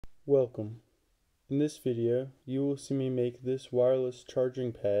Welcome. In this video, you will see me make this wireless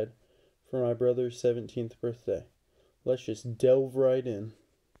charging pad for my brother's 17th birthday. Let's just delve right in.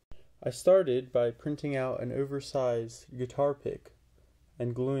 I started by printing out an oversized guitar pick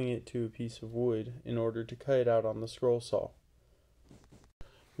and gluing it to a piece of wood in order to cut it out on the scroll saw.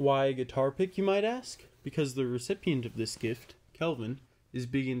 Why a guitar pick, you might ask? Because the recipient of this gift, Kelvin, is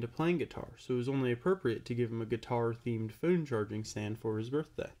big into playing guitar, so it was only appropriate to give him a guitar-themed phone charging stand for his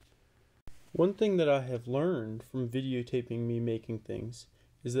birthday. One thing that I have learned from videotaping me making things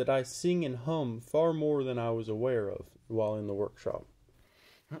is that I sing and hum far more than I was aware of while in the workshop.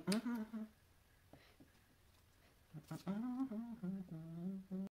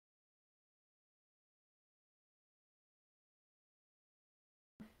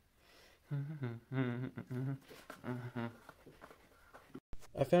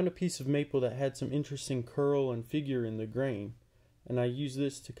 I found a piece of maple that had some interesting curl and figure in the grain, and I used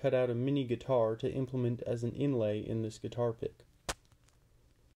this to cut out a mini guitar to implement as an inlay in this guitar pick.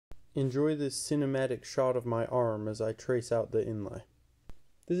 Enjoy this cinematic shot of my arm as I trace out the inlay.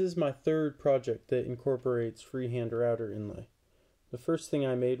 This is my third project that incorporates freehand router inlay. The first thing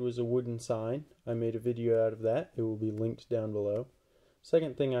I made was a wooden sign. I made a video out of that. It will be linked down below.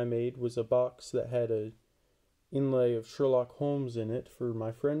 Second thing I made was a box that had a inlay of Sherlock Holmes in it for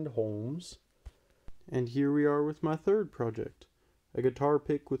my friend Holmes. And here we are with my third project, a guitar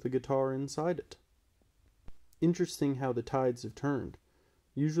pick with a guitar inside it. Interesting how the tides have turned.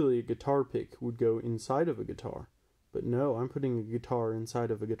 Usually a guitar pick would go inside of a guitar, but no, I'm putting a guitar inside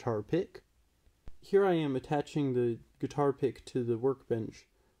of a guitar pick. Here I am attaching the guitar pick to the workbench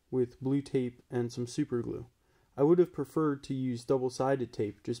with blue tape and some super glue. I would have preferred to use double-sided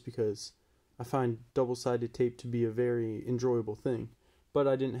tape just because I find double-sided tape to be a very enjoyable thing, but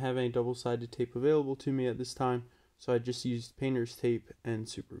I didn't have any double-sided tape available to me at this time, so I just used painter's tape and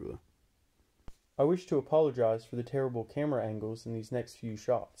super glue. I wish to apologize for the terrible camera angles in these next few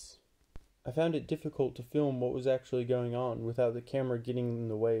shots. I found it difficult to film what was actually going on without the camera getting in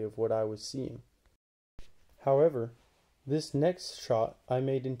the way of what I was seeing. However, this next shot I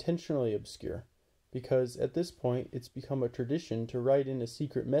made intentionally obscure, because at this point it's become a tradition to write in a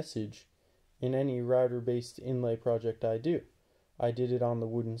secret message in any router-based inlay project I do. I did it on the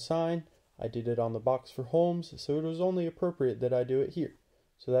wooden sign, I did it on the box for Holmes, so it was only appropriate that I do it here.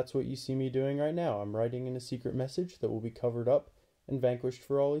 So that's what you see me doing right now. I'm writing in a secret message that will be covered up and vanquished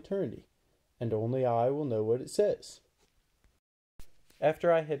for all eternity. And only I will know what it says.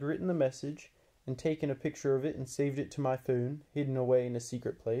 After I had written the message and taken a picture of it and saved it to my phone, hidden away in a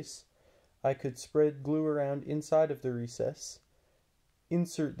secret place, I could spread glue around inside of the recess,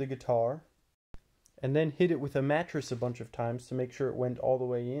 insert the guitar, and then hit it with a mattress a bunch of times to make sure it went all the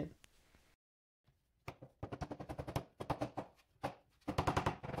way in.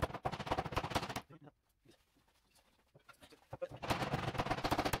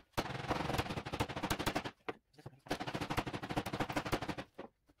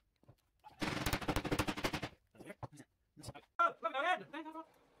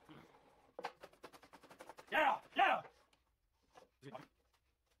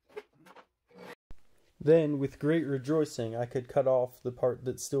 Then, with great rejoicing, I could cut off the part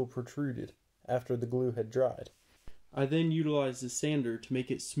that still protruded after the glue had dried. I then utilized a sander to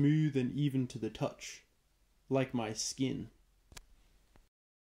make it smooth and even to the touch, like my skin.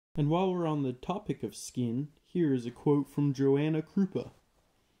 And while we're on the topic of skin, here is a quote from Joanna Krupa.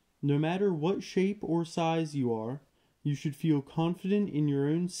 "No matter what shape or size you are, you should feel confident in your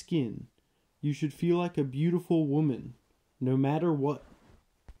own skin. You should feel like a beautiful woman, no matter what."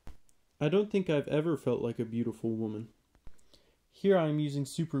 I don't think I've ever felt like a beautiful woman. Here I'm using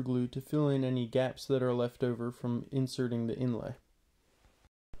super glue to fill in any gaps that are left over from inserting the inlay.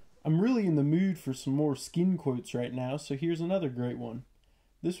 I'm really in the mood for some more skin quotes right now, so here's another great one.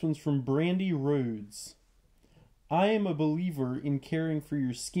 This one's from Brandy Rhodes. "I am a believer in caring for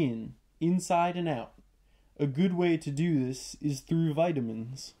your skin, inside and out. A good way to do this is through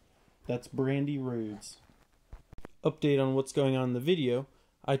vitamins." That's Brandy Rhodes. Update on what's going on in the video.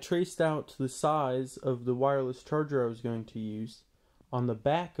 I traced out the size of the wireless charger I was going to use on the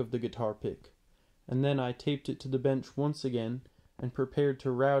back of the guitar pick, and then I taped it to the bench once again and prepared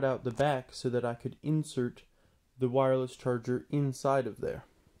to route out the back so that I could insert the wireless charger inside of there.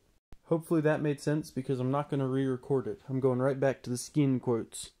 Hopefully that made sense because I'm not going to re-record it. I'm going right back to the skin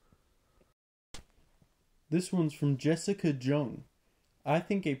quotes. This one's from Jessica Jung. "I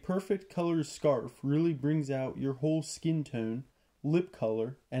think a perfect color scarf really brings out your whole skin tone, lip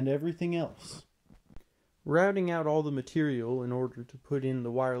color, and everything else." Routing out all the material in order to put in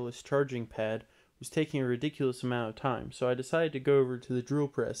the wireless charging pad was taking a ridiculous amount of time, so I decided to go over to the drill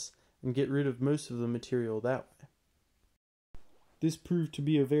press and get rid of most of the material that way. This proved to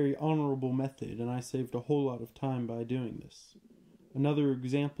be a very honorable method, and I saved a whole lot of time by doing this. Another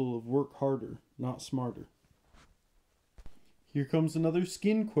example of work harder, not smarter. Here comes another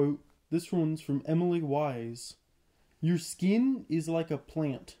skin quote. This one's from Emily Wise. Your skin is like a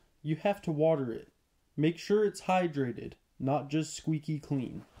plant. You have to water it. Make sure it's hydrated, not just squeaky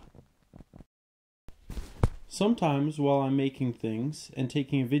clean. Sometimes while I'm making things and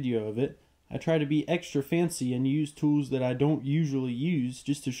taking a video of it, I try to be extra fancy and use tools that I don't usually use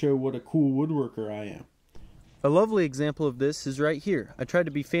just to show what a cool woodworker I am. A lovely example of this is right here. I tried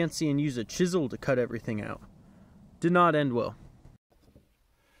to be fancy and use a chisel to cut everything out. Did not end well.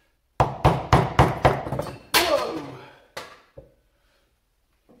 Whoa!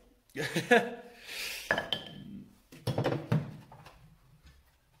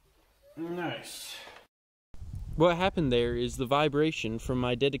 Nice. What happened there is the vibration from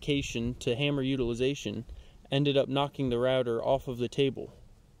my dedication to hammer utilization ended up knocking the router off of the table.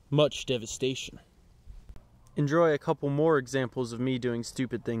 Much devastation. Enjoy a couple more examples of me doing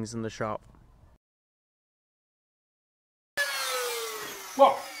stupid things in the shop.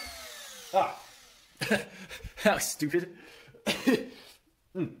 Whoa! Ah! That was stupid.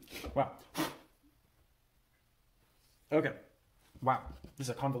 Wow. Okay. Wow. This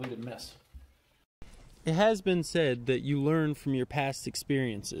is a convoluted mess. It has been said that you learn from your past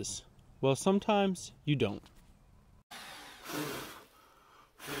experiences. Well, sometimes you don't.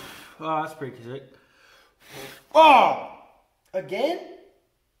 Oh, that's pretty sick. Oh! Again?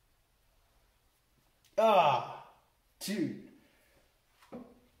 Ah! Dude.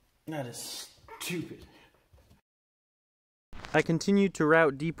 That is stupid. I continued to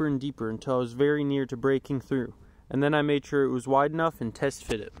route deeper and deeper until I was very near to breaking through, and then I made sure it was wide enough and test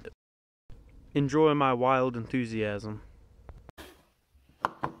fit it. Enjoy my wild enthusiasm.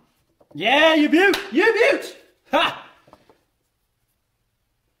 Yeah, you beaut! You beaut! Ha!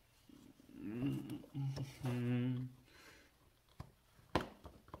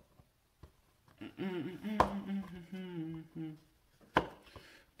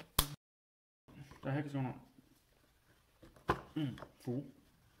 The heck is going on? Fool.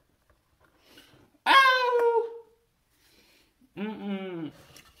 Ow!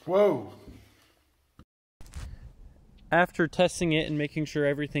 Whoa. After testing it and making sure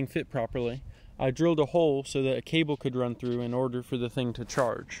everything fit properly, I drilled a hole so that a cable could run through in order for the thing to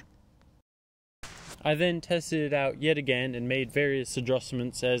charge. I then tested it out yet again and made various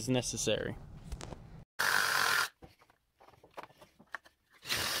adjustments as necessary.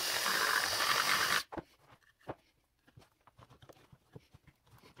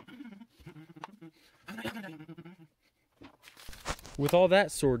 With all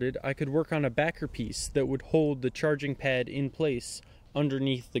that sorted, I could work on a backer piece that would hold the charging pad in place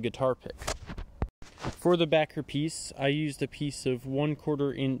underneath the guitar pick. For the backer piece, I used a piece of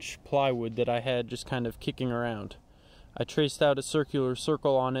 1/4 inch plywood that I had just kind of kicking around. I traced out a circular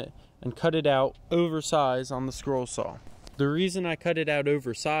circle on it and cut it out oversize on the scroll saw. The reason I cut it out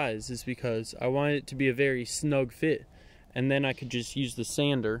oversize is because I wanted it to be a very snug fit, and then I could just use the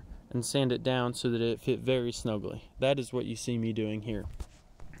sander and sand it down so that it fit very snugly. That is what you see me doing here.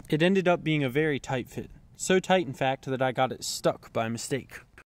 It ended up being a very tight fit. So tight, in fact, that I got it stuck by mistake.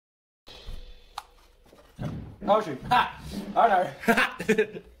 Oh shoot. Ha! Oh no.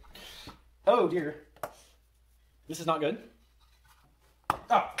 Oh dear. This is not good.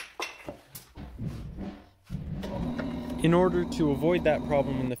 Oh. In order to avoid that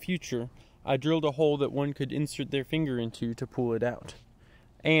problem in the future, I drilled a hole that one could insert their finger into to pull it out.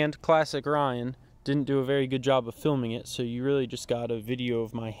 And classic Ryan didn't do a very good job of filming it, so you really just got a video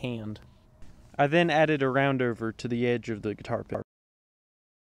of my hand. I then added a roundover to the edge of the guitar pick.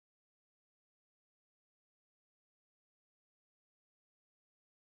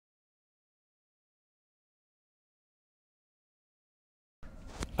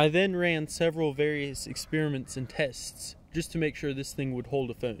 I then ran several various experiments and tests just to make sure this thing would hold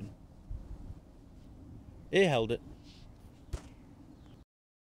a phone. It held it.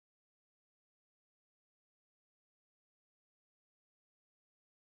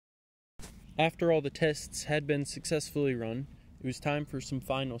 After all the tests had been successfully run, it was time for some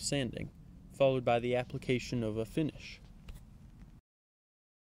final sanding, followed by the application of a finish.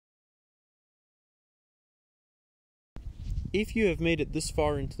 If you have made it this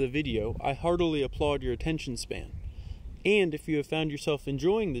far into the video, I heartily applaud your attention span. And if you have found yourself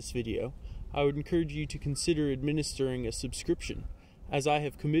enjoying this video, I would encourage you to consider administering a subscription, as I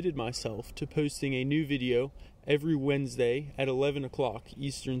have committed myself to posting a new video every Wednesday at 11 o'clock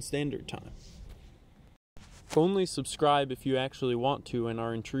Eastern Standard Time. Only subscribe if you actually want to and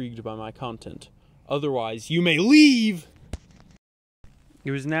are intrigued by my content. Otherwise, you may leave!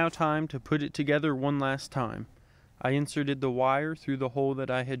 It was now time to put it together one last time. I inserted the wire through the hole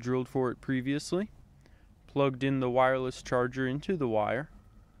that I had drilled for it previously, plugged in the wireless charger into the wire,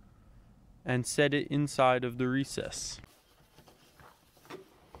 and set it inside of the recess.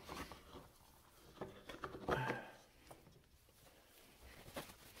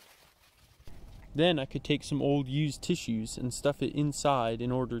 Then I could take some old used tissues and stuff it inside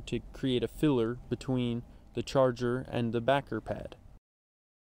in order to create a filler between the charger and the backer pad.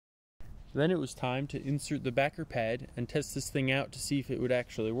 Then it was time to insert the backer pad and test this thing out to see if it would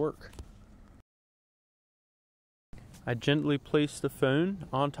actually work. I gently placed the phone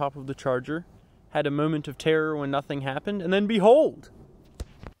on top of the charger, had a moment of terror when nothing happened, and then behold!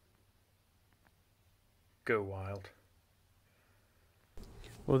 Go wild.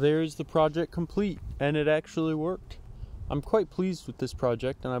 Well, there is the project complete, and it actually worked. I'm quite pleased with this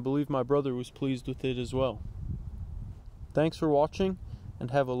project, and I believe my brother was pleased with it as well. Thanks for watching,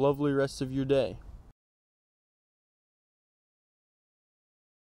 and have a lovely rest of your day.